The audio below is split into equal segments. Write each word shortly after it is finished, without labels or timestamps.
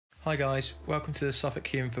Hi guys, welcome to the Suffolk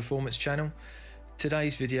Human Performance channel.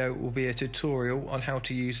 Today's video will be a tutorial on how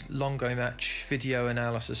to use Longomatch Video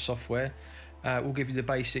Analysis software. We'll give you the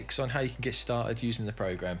basics on how you can get started using the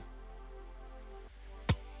program.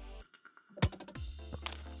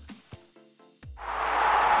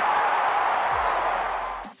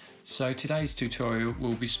 So today's tutorial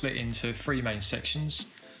will be split into three main sections.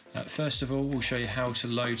 First of all, we'll show you how to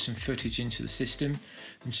load some footage into the system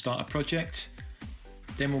and start a project.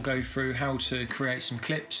 Then we'll go through how to create some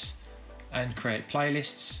clips and create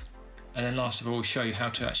playlists. And then last of all, we'll show you how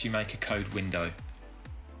to actually make a code window.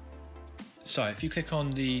 So if you click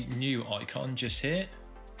on the new icon just here,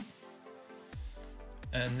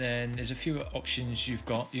 and then there's a few options you've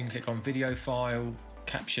got. You can click on video file,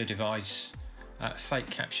 capture device, fake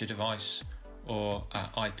capture device, or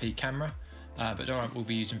IP camera. But we'll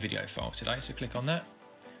be using video file today, so click on that.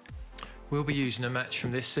 We'll be using a match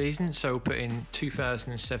from this season, so we'll put in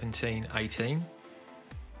 2017-18.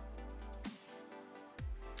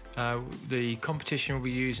 The competition will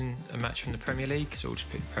be using a match from the Premier League, so we'll just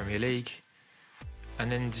put Premier League. And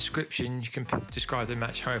then the description, you can describe the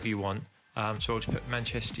match however you want. So I'll just put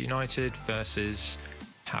Manchester United versus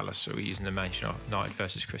Palace, so we're using the Manchester United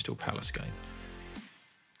versus Crystal Palace game.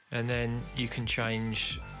 And then you can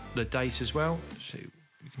change the date as well, so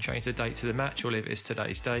you can change the date to the match or leave it as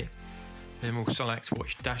today's date. Then we'll select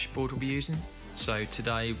which dashboard we'll be using. So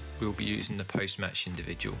today we'll be using the post-match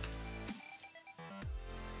individual.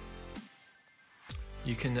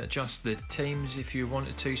 You can adjust the teams if you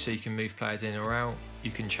wanted to, so you can move players in or out. You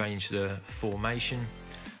can change the formation.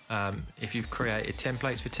 If you've created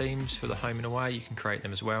templates for teams for the home and away, you can create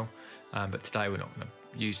them as well. But today we're not going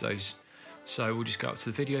to use those. So we'll just go up to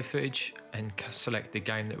the video footage and select the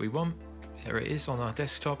game that we want. There it is on our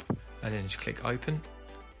desktop, and then just click open.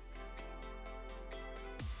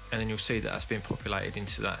 And then you'll see that that's been populated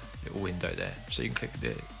into that little window there. So you can click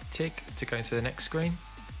the tick to go into the next screen.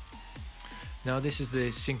 Now this is the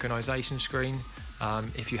synchronization screen.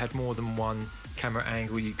 If you had more than one camera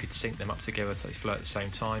angle, you could sync them up together so they flow at the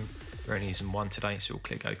same time. We're only using one today, so we'll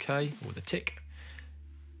click OK, or the tick.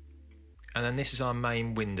 And then this is our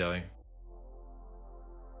main window.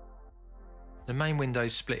 The main window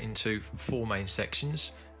is split into four main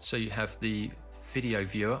sections. So you have the video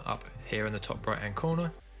viewer up here in the top right hand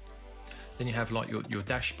corner. Then you have like your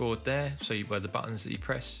dashboard there, so where the buttons that you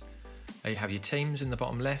press. You have your teams in the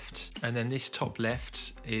bottom left, and then this top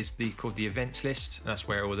left is called the events list, and that's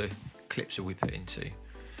where all the clips will be put into.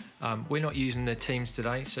 We're not using the teams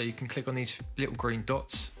today, so you can click on these little green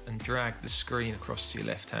dots and drag the screen across to your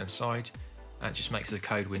left hand side. That just makes the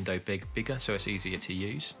code window bigger, so it's easier to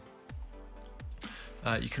use.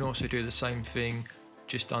 You can also do the same thing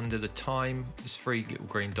just under the time. There's three little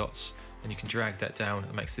green dots, and you can drag that down.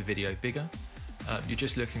 It makes the video bigger. You're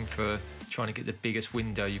just looking for trying to get the biggest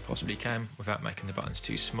window you possibly can without making the buttons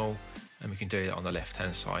too small, and we can do that on the left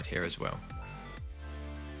hand side here as well.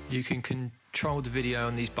 You can control the video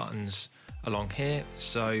on these buttons along here,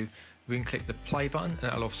 so we can click the play button and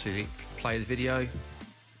that'll obviously play the video,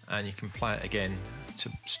 and you can play it again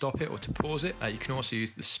to stop it or to pause it. You can also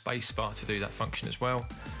use the space bar to do that function as well.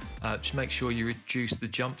 Just make sure you reduce the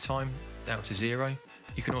jump time down to 0.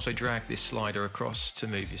 You can also drag this slider across to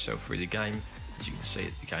move yourself through the game. As you can see,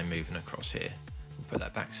 the game moving across here. We'll put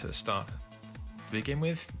that back to the start to begin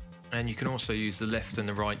with. And you can also use the left and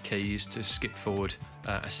the right keys to skip forward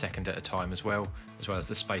a second at a time as well as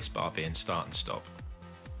the space bar being start and stop.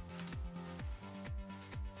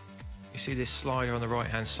 You see this slider on the right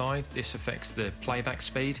hand side? This affects the playback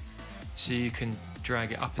speed. So you can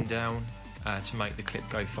drag it up and down to make the clip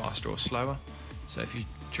go faster or slower. So if you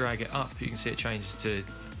drag it up, you can see it changes to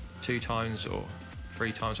 2 times or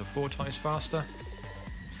 3 times or 4 times faster.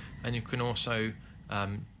 And you can also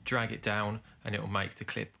drag it down and it will make the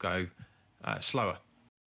clip go slower.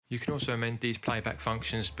 You can also amend these playback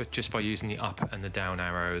functions, but just by using the up and the down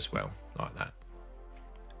arrow as well, like that.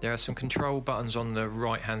 There are some control buttons on the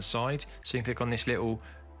right hand side, so you can click on this little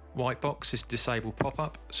white box, this disable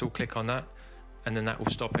pop-up, so we'll click on that, and then that will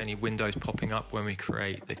stop any windows popping up when we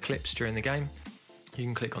create the clips during the game. You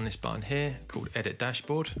can click on this button here called Edit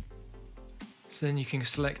Dashboard. So then you can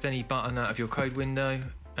select any button out of your code window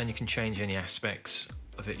and you can change any aspects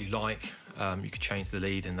of it you like. You can change the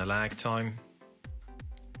lead and the lag time.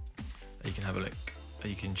 You can have a look.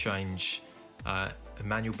 You can change a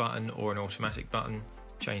manual button or an automatic button.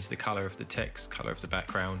 Change the color of the text, color of the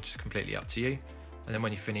background, completely up to you. And then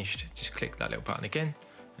when you're finished, just click that little button again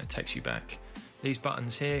and it takes you back. These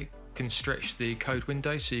buttons here can stretch the code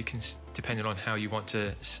window, so you can, depending on how you want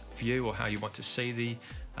to view or how you want to see the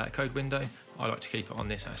code window, I like to keep it on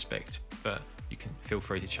this aspect, but you can feel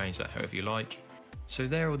free to change that however you like. So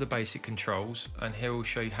there are all the basic controls, and here we'll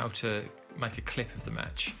show you how to make a clip of the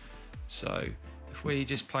match. So if we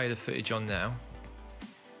just play the footage on now,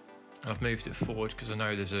 and I've moved it forward because I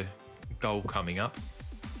know there's a goal coming up.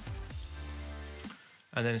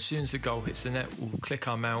 And then as soon as the goal hits the net, we'll click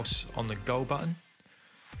our mouse on the goal button.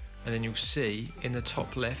 And then you'll see in the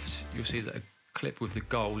top left, you'll see that a clip with the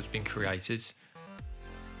goal has been created.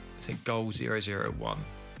 I think goal 001.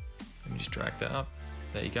 Let me just drag that up.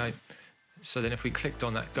 There you go. So then if we clicked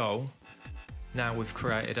on that goal, now we've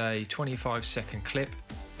created a 25-second clip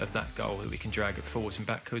of that goal that we can drag it forwards and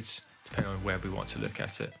backwards, depending on where we want to look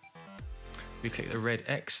at it. We click the red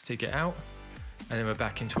X to get out, and then we're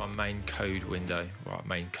back into our main code window, or our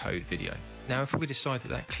main code video. Now if we decide that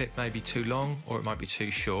that clip may be too long or it might be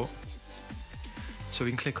too short, so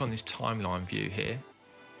we can click on this timeline view here,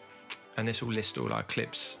 and this will list all our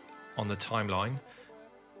clips on the timeline,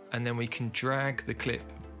 and then we can drag the clip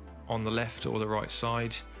on the left or the right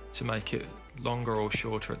side to make it longer or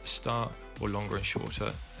shorter at the start, or longer and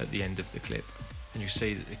shorter at the end of the clip. And you'll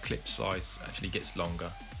see that the clip size actually gets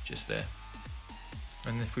longer just there.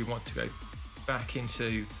 And if we want to go back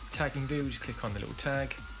into tagging view, we just click on the little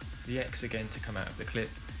tag, the X again to come out of the clip,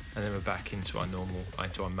 and then we're back into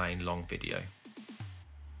our main long video.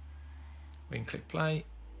 We can click play.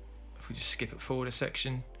 If we just skip it forward a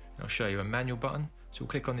section, I'll show you a manual button. So we'll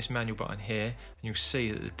click on this manual button here, and you'll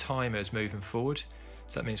see that the timer is moving forward.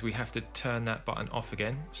 So that means we have to turn that button off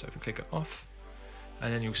again. So if we click it off,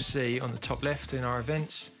 and then you'll see on the top left in our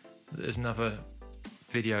events that there's another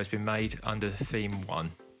video has been made under theme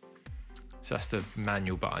 1. So that's the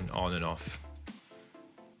manual button on and off.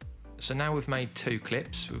 So now we've made 2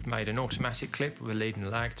 clips. We've made an automatic clip with a lead and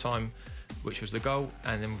lag time, which was the goal,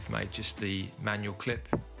 and then we've made just the manual clip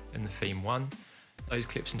in the theme 1. Those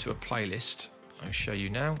clips into a playlist. I'll show you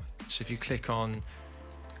now. So if you click on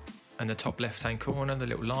in the top left hand corner, the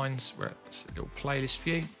little lines where it's a little playlist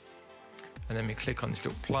view, and then we click on this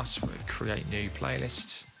little plus where we create new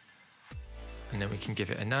playlists, and then we can give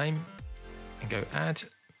it a name and go add,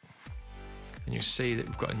 and you'll see that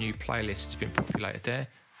we've got a new playlist that's been populated there.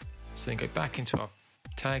 So then go back into our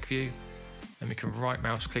tag view, and we can right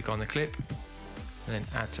mouse click on the clip and then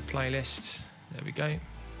add to playlists. There we go.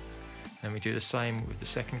 And we do the same with the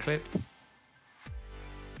second clip.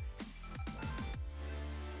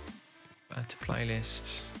 Add to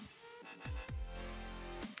playlists,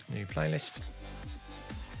 new playlist.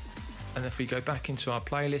 And if we go back into our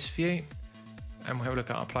playlist view and we'll have a look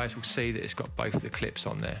at our playlist, we'll see that it's got both the clips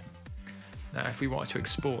on there. Now if we want to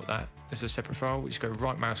export that as a separate file, we just go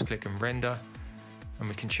right mouse click and render, and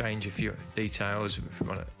we can change a few details if we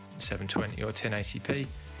want it 720 or 1080p,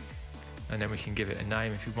 and then we can give it a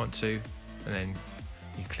name if we want to, and then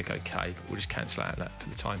you click OK, but we'll just cancel out that for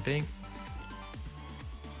the time being.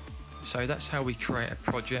 So that's how we create a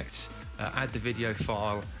project, add the video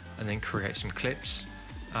file, and then create some clips.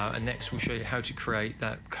 And next we'll show you how to create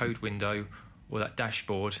that code window or that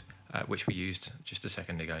dashboard which we used just a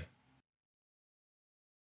second ago.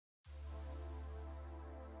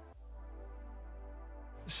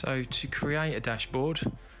 So to create a dashboard,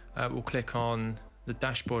 we'll click on the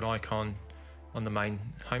dashboard icon on the main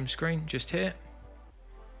home screen just here.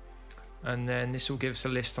 And then this will give us a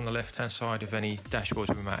list on the left hand side of any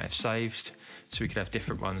dashboards we might have saved. So we could have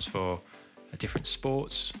different ones for different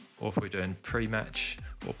sports, or if we're doing pre-match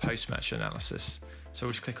or post-match analysis. So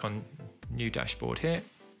we'll just click on new dashboard here,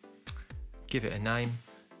 give it a name,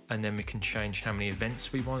 and then we can change how many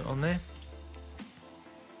events we want on there.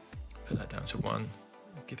 Put that down to 1,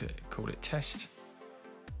 call it test,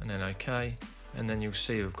 and then OK. And then you'll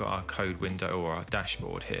see we've got our code window or our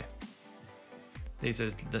dashboard here. These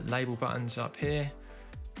are the label buttons up here,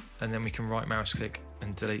 and then we can right mouse click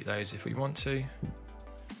and delete those if we want to.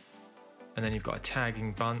 And then you've got a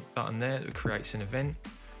tagging button there that creates an event,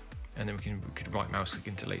 and then we could right mouse click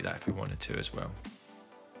and delete that if we wanted to as well.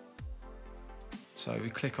 So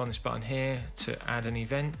we click on this button here to add an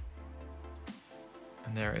event,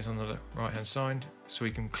 and there it is on the right hand side. So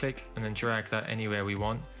we can click and then drag that anywhere we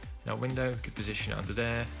want in our window. We could position it under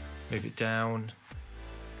there, move it down,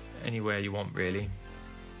 anywhere you want really.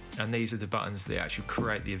 And these are the buttons that actually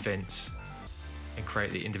create the events and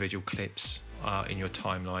create the individual clips in your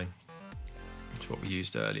timeline. That's what we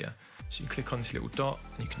used earlier. So you click on this little dot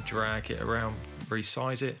and you can drag it around,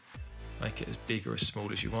 resize it, make it as big or as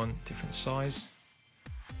small as you want, different size.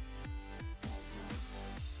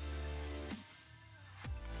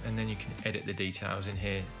 And then you can edit the details in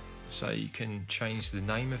here. So you can change the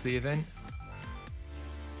name of the event.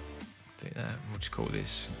 Take that, we'll just call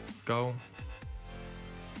this goal.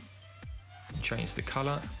 Change the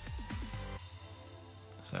color.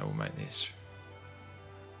 So we'll make this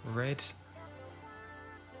red.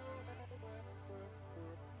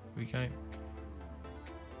 Here we go.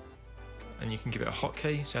 And you can give it a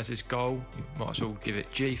hotkey. So as this goal, you might as well give it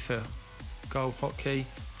G for goal hotkey.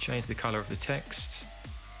 Change the color of the text.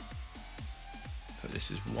 Put this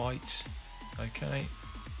as white. Okay.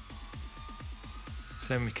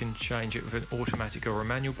 So then we can change it with an automatic or a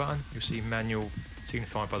manual button. You'll see manual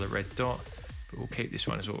signified by the red dot, but we'll keep this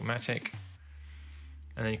one as automatic.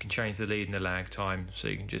 And then you can change the lead and the lag time, so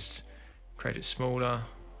you can just create it smaller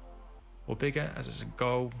or bigger as it's a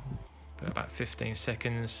goal, put about 15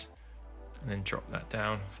 seconds, and then drop that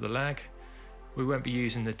down for the lag. We won't be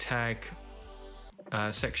using the tag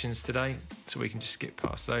sections today, so we can just skip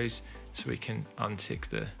past those. So we can untick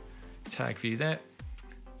the tag view there.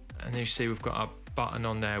 And then you see we've got our button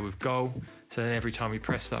on there with goal. So then every time we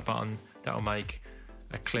press that button, that'll make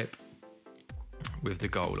a clip with the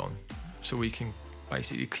goal on. So we can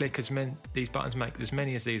basically click as many, these buttons make as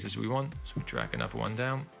many of these as we want. So we drag another one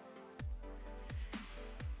down.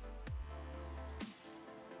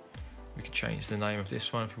 We can change the name of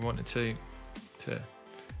this one if we wanted to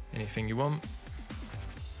anything you want.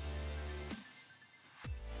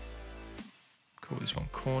 Call this one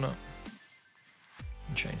corner.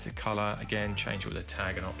 And change the color, again, change all the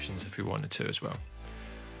tag and options if we wanted to as well.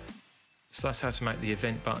 So that's how to make the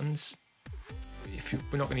event buttons.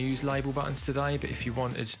 We're not going to use label buttons today, but if you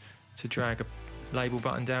wanted to drag a label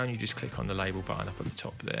button down, you just click on the label button up at the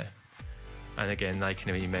top there. And again, they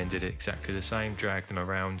can be amended exactly the same, drag them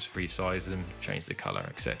around, resize them, change the color,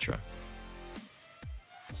 etc.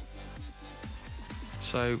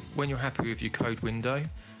 So when you're happy with your code window,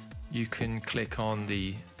 you can click on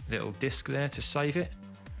the little disk there to save it.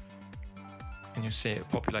 And you'll see it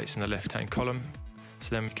populates in the left-hand column.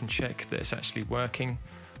 So then we can check that it's actually working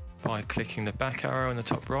by clicking the back arrow on the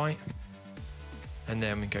top right. And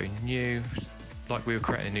then we go new, like we were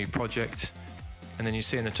creating a new project. And then you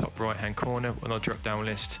see in the top right-hand corner on our drop-down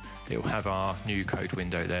list, it will have our new code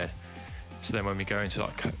window there. So then when we go into,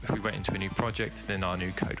 like, if we went into a new project, then our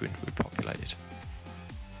new code window would be populated.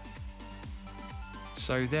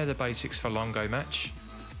 So they're the basics for Longomatch.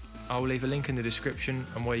 I'll leave a link in the description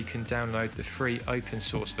and where you can download the free open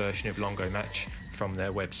source version of Longomatch from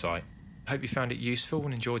their website. I hope you found it useful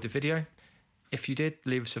and enjoyed the video. If you did,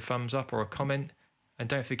 leave us a thumbs up or a comment, and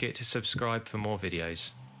don't forget to subscribe for more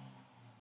videos.